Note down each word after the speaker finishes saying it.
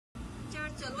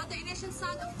turtle. What the initial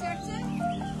sound of turtle?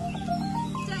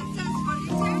 Turtle for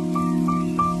litter.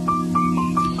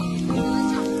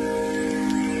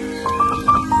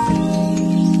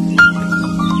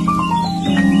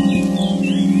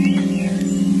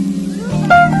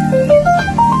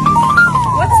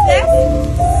 What's this?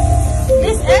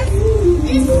 This is?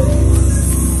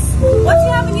 What do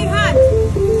you have in your hand?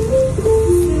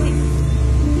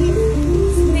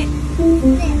 Snake.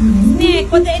 Snake.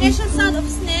 What the initial sound of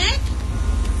snake?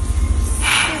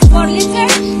 For litter?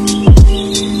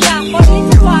 Yeah, for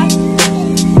litter what?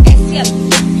 S.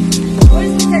 What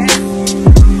is litter S?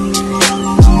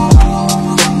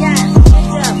 Yeah, good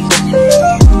job. Yes,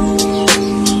 X.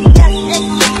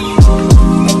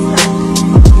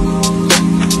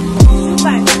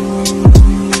 Super.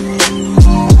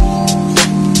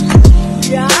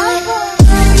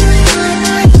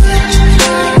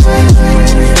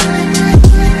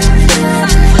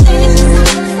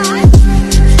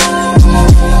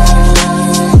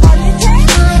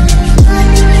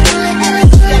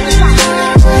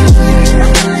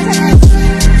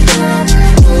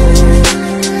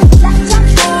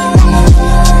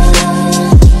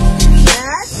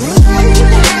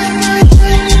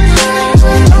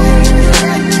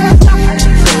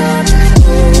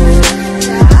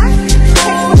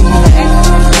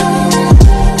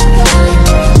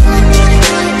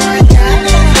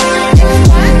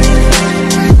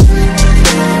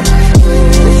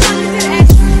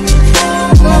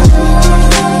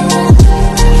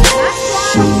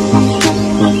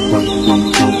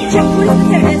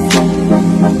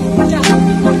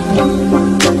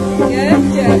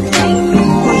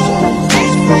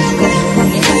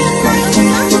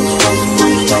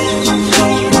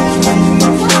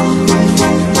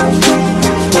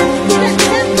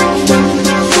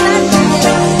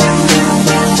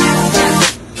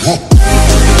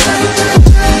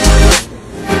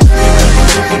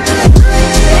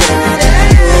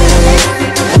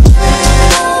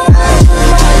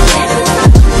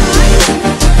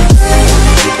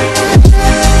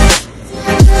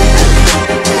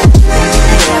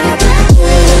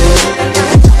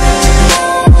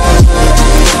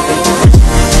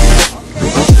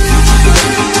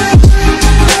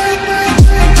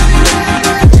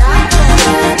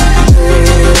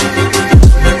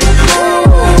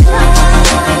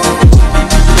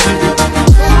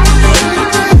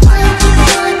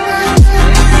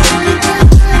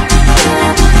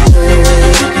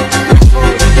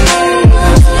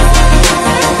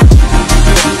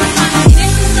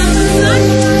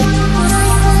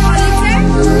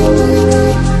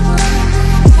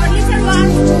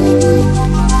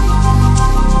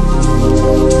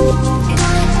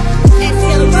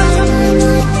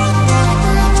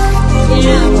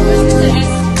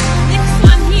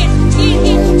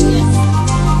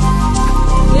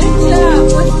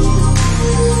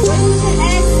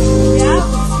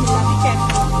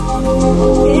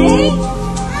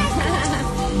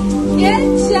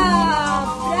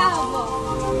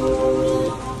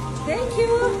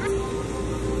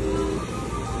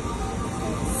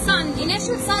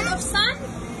 Initial sound of sun.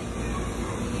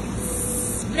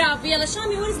 Bravo. يلا show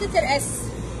me what is letter S.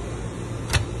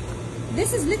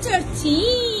 This is letter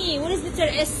T. What is letter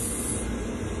S?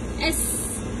 S.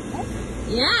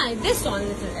 Yeah, this one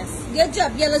letter S. Good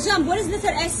job. يلا jump. What is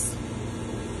letter S?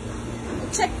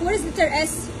 Check. What is letter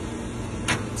S?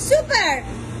 Super.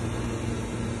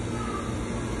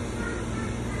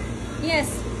 Yes.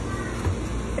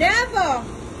 Bravo.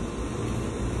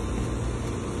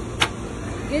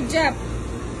 Good job.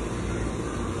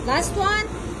 Last one.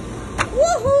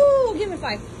 Woohoo! Give me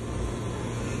 5.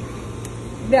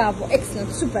 Bravo.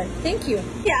 Excellent. Super. Thank you.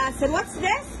 Yeah, Asir, what's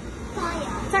this? Tire.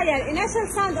 Tire. Initial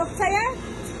sound of tire.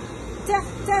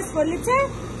 T for litter.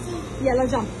 Yalla,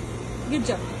 jump. Good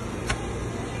job.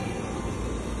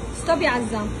 Stop يا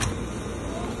عزام.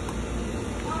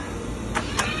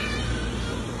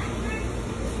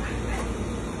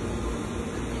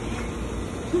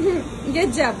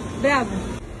 Good job. Bravo.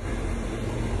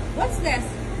 What's this?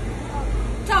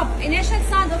 Top. Initial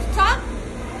sound of top.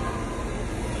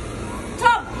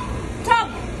 Top. Top.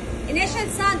 Initial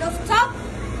sound of top.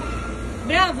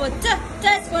 Bravo. T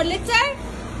is for litter.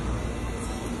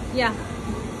 Yeah.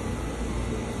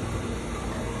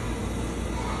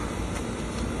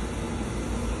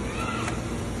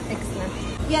 Excellent.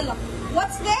 Yalla.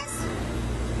 What's this?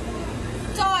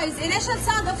 Toys. Initial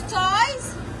sound of toys.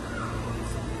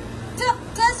 T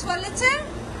is for litter.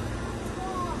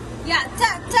 Yeah,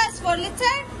 T is for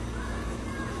litter.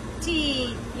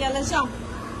 T. Yalla, jump.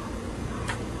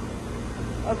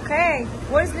 Okay.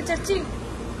 Where's letter T?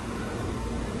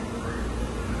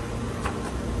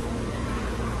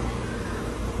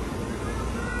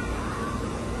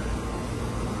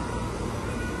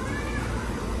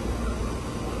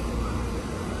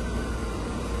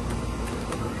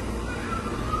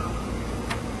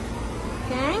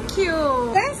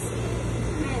 you. This?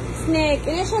 Snake.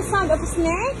 Initial sound of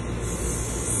snake.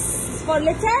 For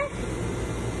letter?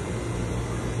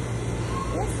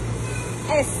 Yes.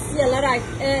 S. يلا right.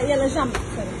 يلا jump.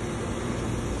 Sorry.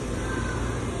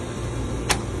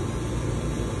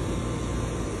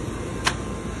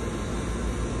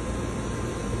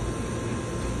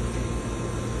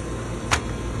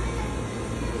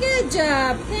 Good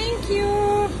job. Thank you.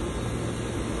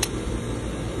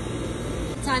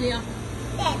 Tanya.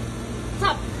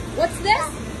 Top. What's this?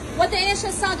 What's the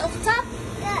initial sound of top?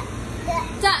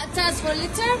 Ta. Tas for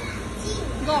letter.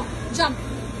 Go. Jump.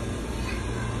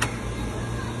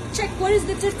 Check. What is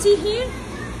letter T here?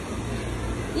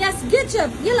 Yes. Good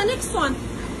job. Yalla, next one.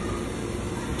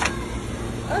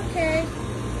 Okay.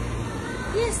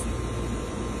 Yes.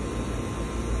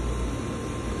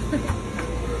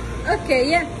 Okay.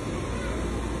 Yeah.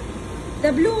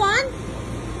 The blue one.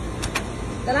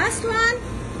 The last one.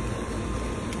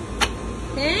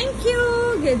 Thank you.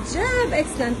 Good job.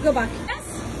 Excellent. Go back. Yes.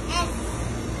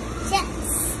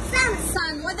 Sun.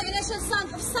 Sun. What the initial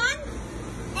sound of sun?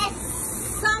 S.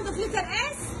 Sound of letter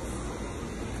S.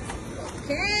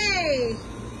 Okay.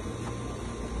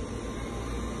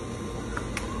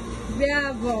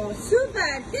 Bravo.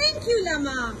 Super. Thank you,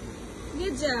 Lama.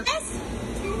 Good job. S.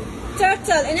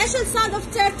 Turtle. Initial sound of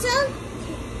turtle.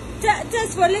 T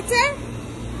for letter.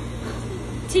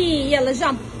 T. Yalla,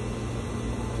 jump.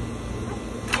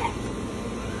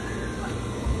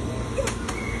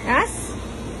 Yes.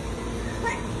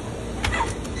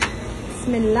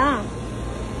 Bismillah.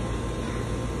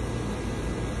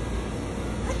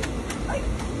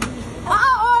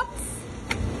 Ox.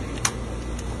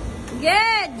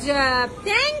 Good job.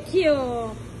 Thank you.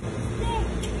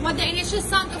 What the initial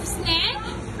sound of snake?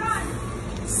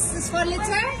 S for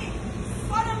letter.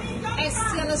 S.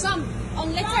 Yalla, jump.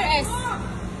 On letter S.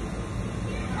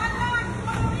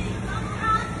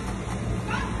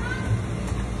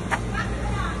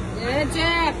 Good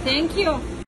job. Thank you.